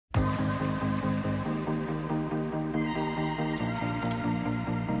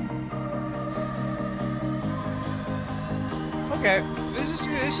Okay, this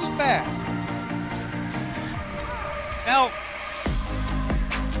is bad. Now,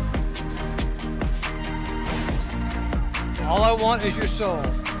 all I want is your soul.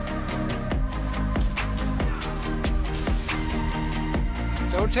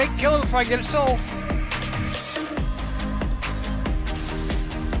 Don't kill him before I get a soul.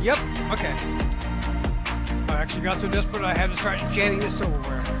 Yep, okay. I actually got so desperate I had to start enchanting this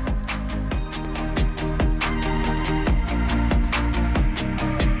silverware.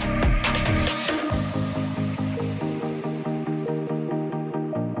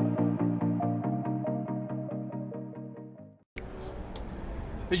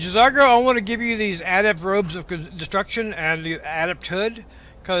 The Jazargo, I want to give you these adept robes of destruction and the adept hood,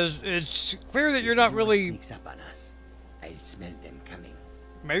 because it's clear that you're not really. Sneaks up on us. I'll smell them coming.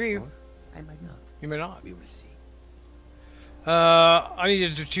 Maybe. Or I might not. You may not. We will see. I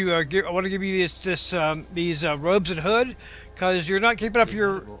needed to I want to give you these robes and hood, because you're not keeping up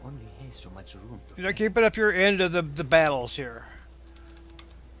your. You're not keeping up your end of the battles here.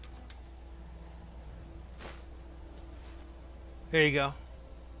 There you go.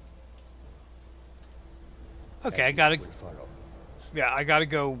 Okay, I gotta. Yeah, I gotta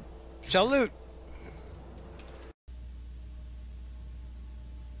go sell loot.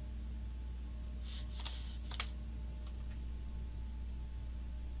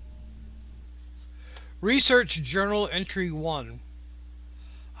 Research Journal Entry 1.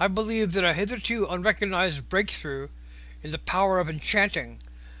 I believe that a hitherto unrecognized breakthrough in the power of enchanting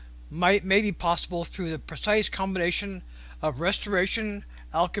may be possible through the precise combination of restoration,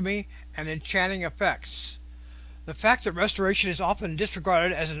 alchemy, and enchanting effects. The fact that restoration is often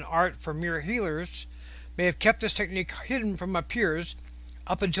disregarded as an art for mere healers may have kept this technique hidden from my peers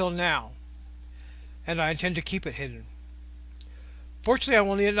up until now, and I intend to keep it hidden. Fortunately, I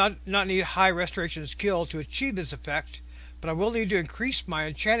will not need high restoration skill to achieve this effect, but I will need to increase my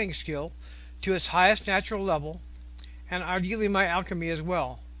enchanting skill to its highest natural level, and ideally my alchemy as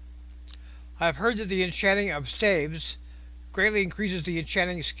well. I have heard that the enchanting of staves greatly increases the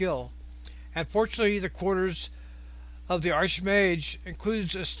enchanting skill, and fortunately the quarters of the Arch-Mage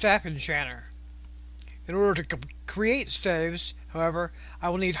includes a staff enchanter. In order to create staves, however, I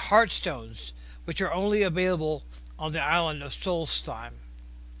will need heartstones, which are only available on the island of Solstheim.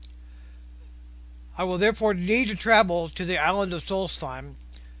 I will therefore need to travel to the island of Solstheim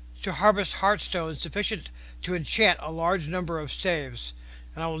to harvest heartstones sufficient to enchant a large number of staves,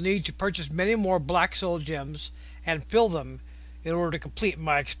 and I will need to purchase many more black soul gems and fill them in order to complete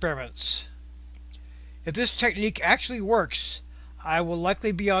my experiments. If this technique actually works, I will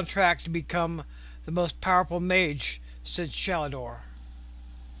likely be on track to become the most powerful mage since Shalador.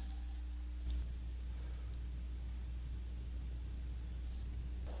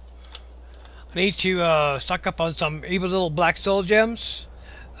 I need to stock up on some evil little black soul gems,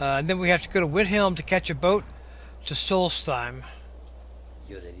 and then we have to go to Windhelm to catch a boat to Solstheim.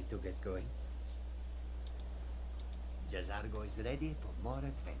 You ready to get going? Jazargo is ready for more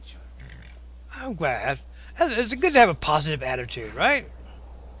adventure. I'm glad. It's good to have a positive attitude, right?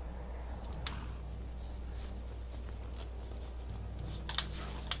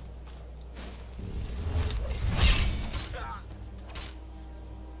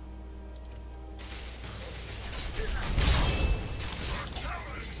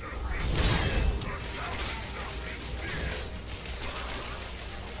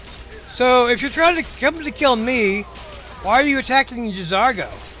 So, if you're trying to come to kill me, why are you attacking Jazargo?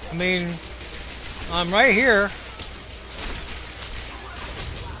 I mean, I'm right here.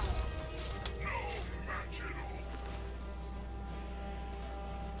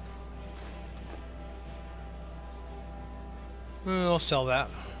 I'll sell that.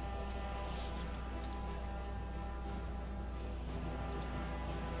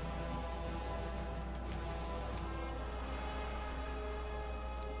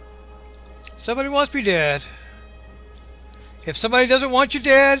 Somebody wants me dead. If somebody doesn't want you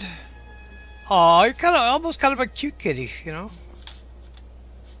dead, aw, you're almost kind of a cute kitty, you know.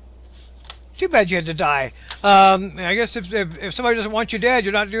 Too bad you had to die. I guess if somebody doesn't want you dead,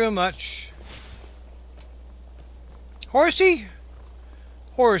 you're not doing much. Horsey?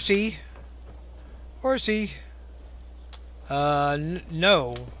 Horsey. Horsey.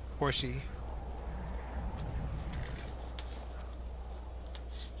 No, Horsey.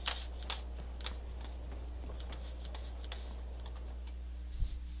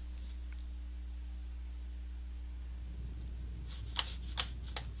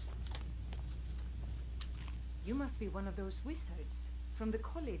 You must be one of those wizards from the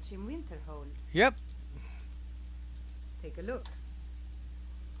college in Winterhold. Yep. Take a look.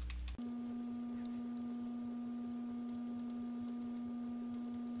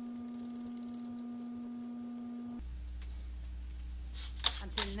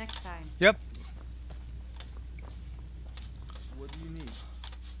 again next time. Yep. What do you need?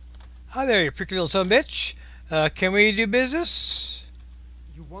 Hi there, you freaky little son of a bitch. Can we do business?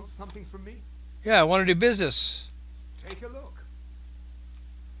 You want something from me? Yeah, I want to do business. Take a look.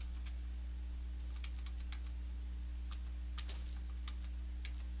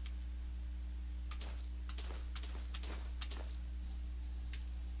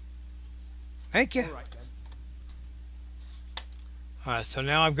 Thank you. All right then. Alright, so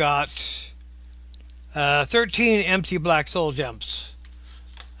now I've got 13 empty black soul gems.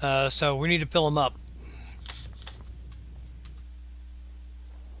 So we need to fill them up.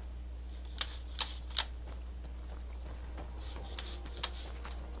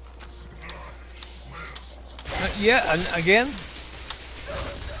 Yeah, and again.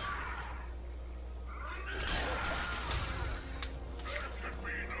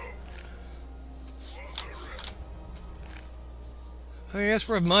 I mean, that's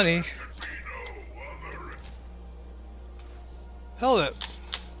worth money. Hell of it.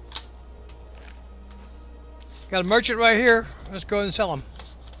 Got a merchant right here. Let's go ahead and sell him.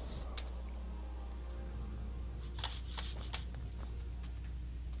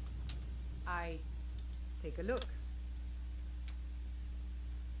 I take a look.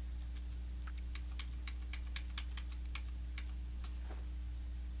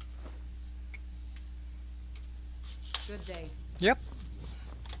 Good day. Yep.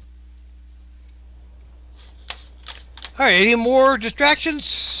 Alright, any more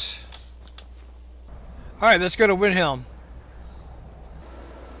distractions? Alright, let's go to Windhelm.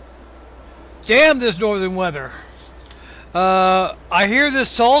 Damn this northern weather. I hear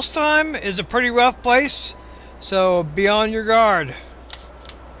this Solstheim is a pretty rough place, so be on your guard.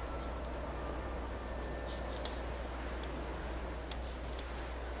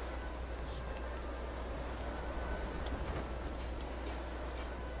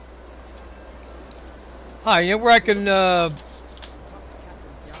 Hi, you know where I can, Talk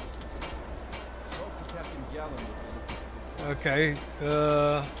to Captain Gallen. okay,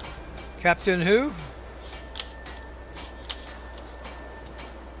 Captain who?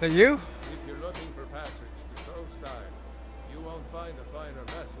 That you? If you're looking for passage to Solstheim, you won't find a finer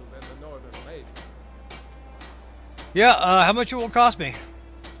vessel than the Northern Maiden. Yeah, how much it will cost me?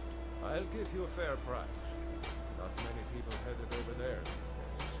 I'll give you a fair price. Not many people headed over there these days.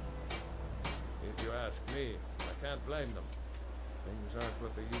 If you ask me, I can't blame them. Things aren't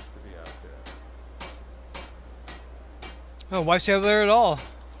what they used to be out there. Oh, why stay there at all?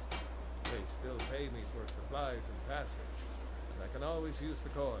 They still pay me for supplies and passage, and I can always use the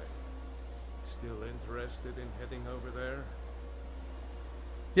coin. Still interested in heading over there?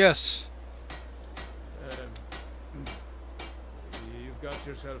 Yes. You've got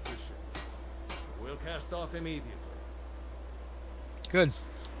yourself a ship. We'll cast off immediately. Good.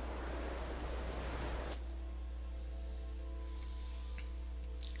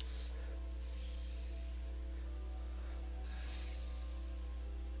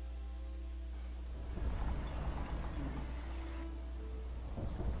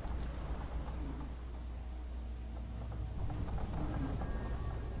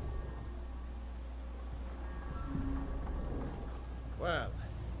 Well,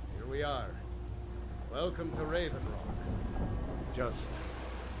 here we are. Welcome to Ravenrock. Just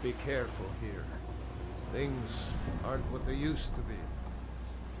be careful here. Things aren't what they used to be.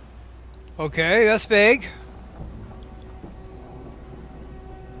 Okay, that's vague.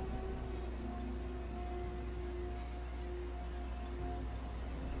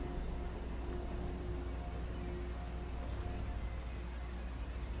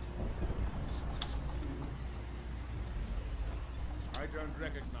 I don't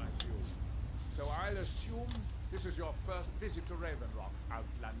recognize you. So I'll assume this is your first visit to Ravenrock,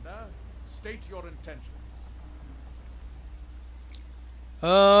 Outlander. State your intentions.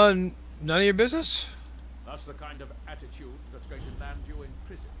 None of your business? That's the kind of attitude that's going to land you in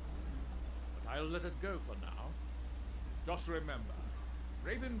prison. But I'll let it go for now. Just remember,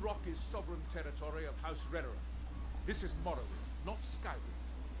 Ravenrock is sovereign territory of House Redoran. This is Morrowind, not Skyrim.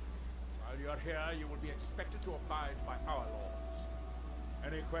 While you're here, you will be expected to abide by our laws.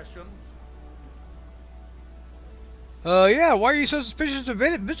 Any questions? Yeah, why are you so suspicious of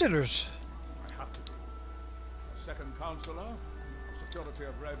visitors? I have to be. As second counselor, the security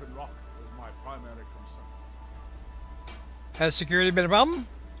of Ravenrock is my primary concern. Has security been a problem?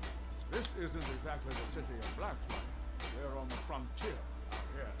 This isn't exactly the city of Blacklight. We're on the frontier out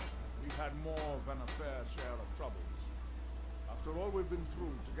here. We've had more than a fair share of troubles. After all we've been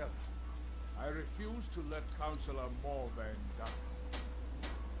through together, I refuse to let Councillor Morvain down.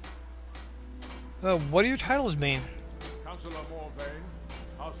 What do your titles mean? Councillor Morvain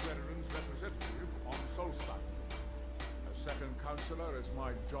is House Redderen's representative on Solstheim. As second councillor, it's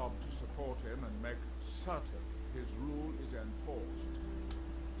my job to support him and make certain his rule is enforced.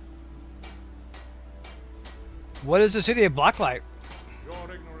 What is the city of Blacklight? Your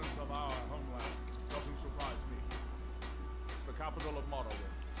ignorance of our homeland doesn't surprise me. It's the capital of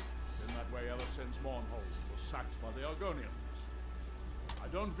Morrowind. Been that way ever since Mournhold was sacked by the Argonians. I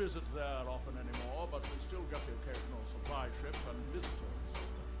don't visit there often anymore, but we still get the occasional supply ship and visitors.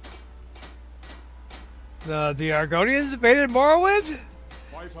 The Argonians invaded Morrowind?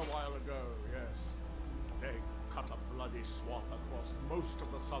 Quite a while ago, yes. They cut a bloody swath across most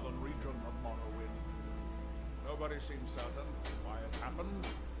of the southern region of Morrowind. Nobody seems certain why it happened.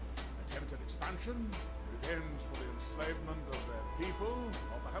 Attempted expansion, revenge for the enslavement of their people,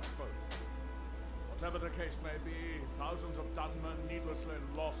 or perhaps both. Whatever the case may be, thousands of Dunmen needlessly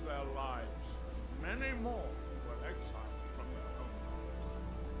lost their lives. Many more were exiled from their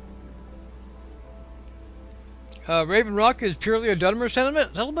homeland. Raven Rock is purely a Dunmer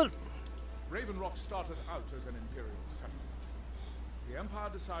settlement? Raven Rock started out as an imperial settlement. The Empire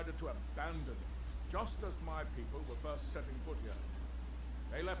decided to abandon it, just as my people were first setting foot here.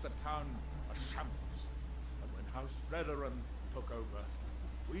 They left the town a shambles, and when House Rederen took over,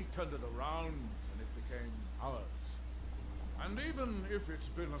 we turned it around and it became ours. And even if it's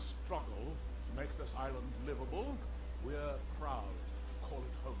been a struggle to make this island livable, we're proud to call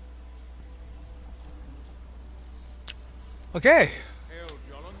it home. Okay. Hail,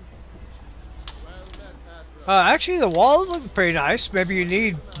 Jolland. Well, that Actually, the walls look pretty nice. Maybe you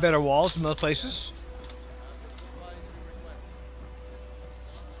need better walls in most places.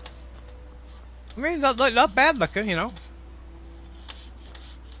 I mean, not bad looking, you know.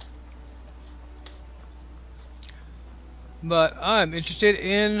 But I'm interested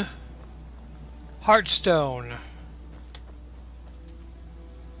in Heartstone.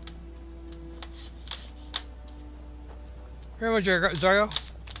 Very much, Zargo.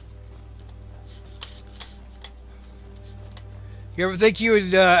 You ever think you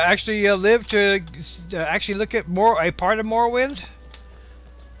would actually live to actually look at a part of Morrowind?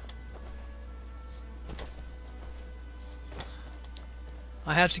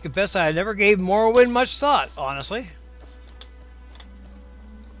 I have to confess I never gave Morrowind much thought, honestly.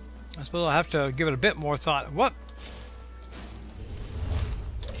 I suppose I'll have to give it a bit more thought. What?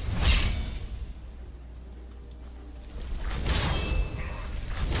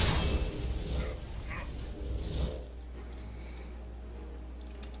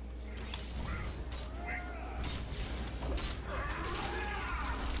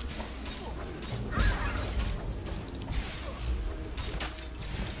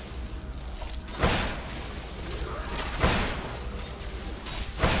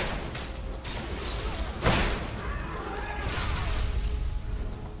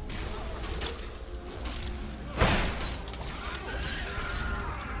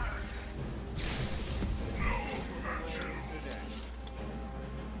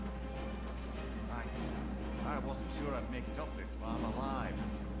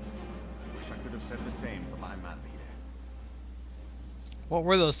 What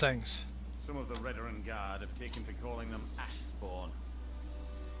were those things? Some of the Rederen Guard have taken to calling them Ashspawn.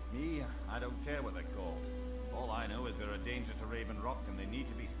 Me, I don't care what they're called. All I know is they're a danger to Raven Rock and they need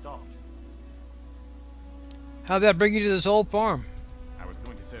to be stopped. How'd that bring you to this old farm? I was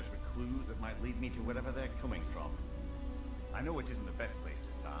going to search for clues that might lead me to wherever they're coming from. I know it isn't the best place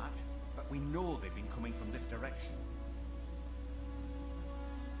to start, but we know they've been coming from this direction.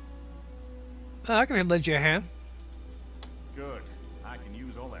 I can lend you a hand. Good. I can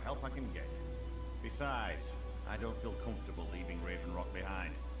use all the help I can get. Besides, I don't feel comfortable leaving Raven Rock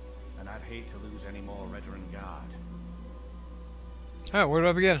behind, and I'd hate to lose any more Rederen Guard. Alright, where do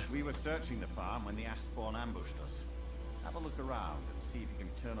I begin? We were searching the farm when the Ashspawn ambushed us. Have a look around and see if you can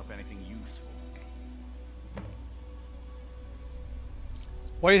turn up anything useful.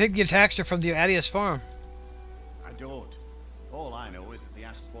 Why do you think the attacks are from the Adius farm? I don't. All I know is that the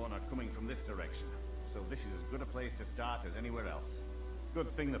Ashspawn are coming from this direction, so this is as good a place to start as anywhere else. Good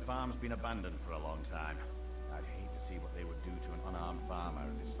thing the farm's been abandoned for a long time. I'd hate to see what they would do to an unarmed farmer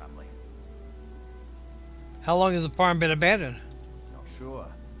and his family. How long has the farm been abandoned? Not sure.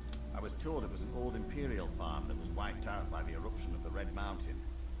 I was told it was an old Imperial farm that was wiped out by the eruption of the Red Mountain.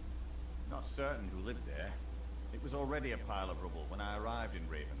 Not certain who lived there. It was already a pile of rubble when I arrived in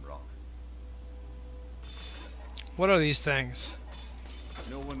Raven Rock. What are these things?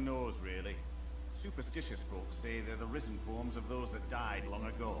 No one knows, really. Superstitious folks say they're the risen forms of those that died long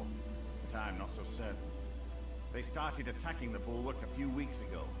ago, but I'm not so certain. They started attacking the bulwark a few weeks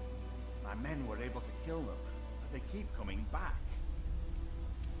ago. My men were able to kill them, but they keep coming back.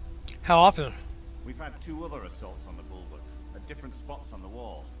 How often? We've had 2 other assaults on the bulwark, at different spots on the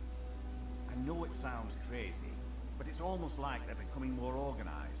wall. I know it sounds crazy, but it's almost like they're becoming more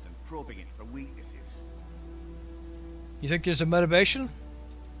organized and probing it for weaknesses. You think there's a motivation?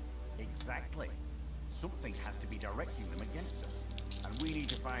 Exactly. Something has to be directing them against us, and we need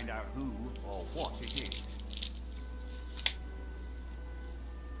to find out who or what it is.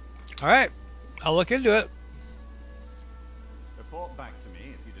 Alright, I'll look into it. Report back to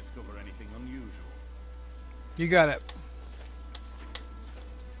me if you discover anything unusual. You got it.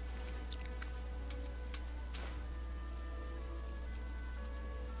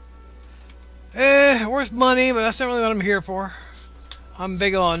 Worth money, but that's not really what I'm here for. I'm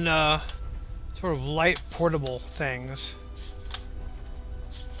big on sort of light portable things.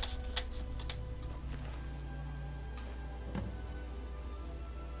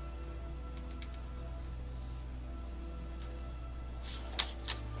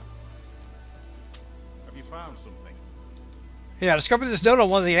 Have you found something? Yeah, I discovered this note on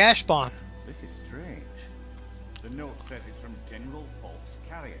one of the ash spawn. This is strange. The note says it's from General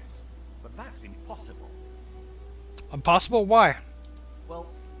Carius, but that's impossible. Impossible? Why? Well,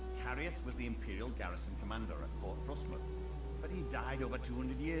 Carius was the Imperial garrison commander at Fort Frostmoth, but he died over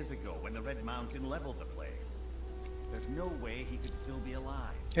 200 years ago when the Red Mountain leveled the place. There's no way he could still be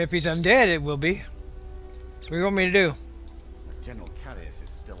alive. If he's undead, it will be. What do you want me to do? If General Carius is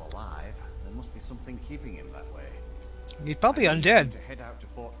still alive, there must be something keeping him that way. He's probably I need undead. you to head out to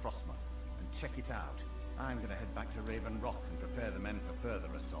Fort Frostmoth and check it out. I'm going to head back to Raven Rock and prepare the men for further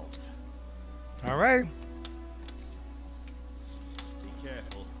assaults. Alright. Be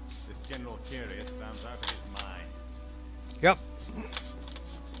careful. This General Carius sounds out of his mind. Yep.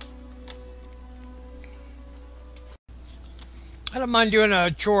 I don't mind doing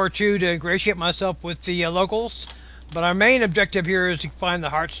a chore or two to ingratiate myself with the locals, but our main objective here is to find the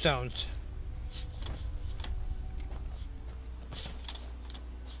Heartstones.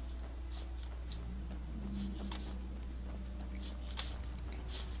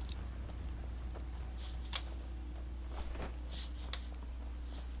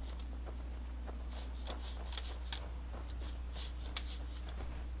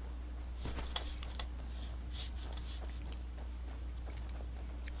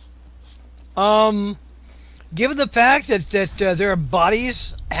 Given the fact that there are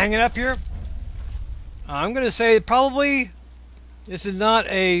bodies hanging up here, I'm going to say probably this is not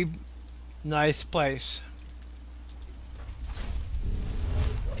a nice place.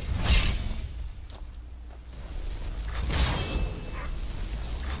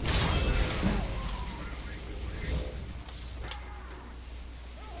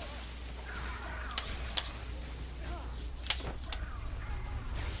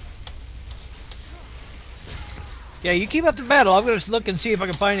 Yeah, you keep up the battle. I'm going to look and see if I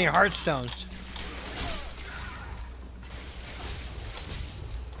can find any Heartstones.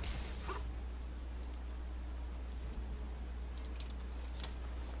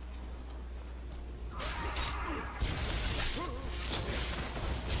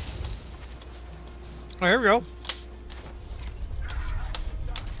 Oh, here we go.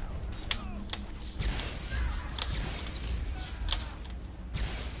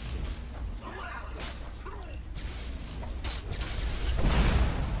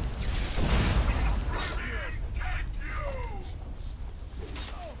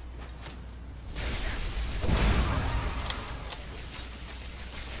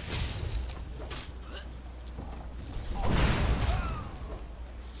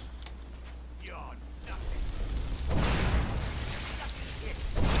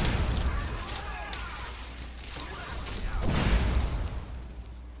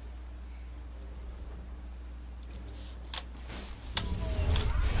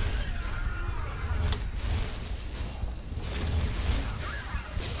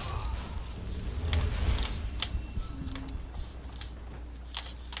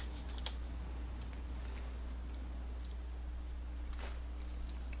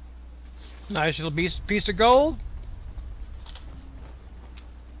 Nice little piece of gold.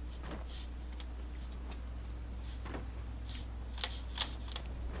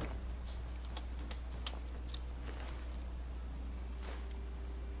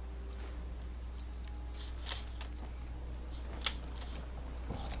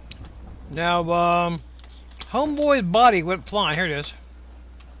 Now, homeboy's body went flying. Here it is.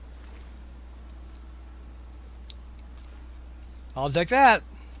 I'll take that.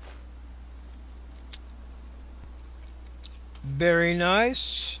 Very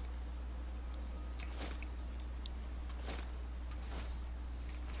nice.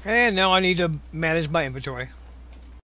 And now I need to manage my inventory.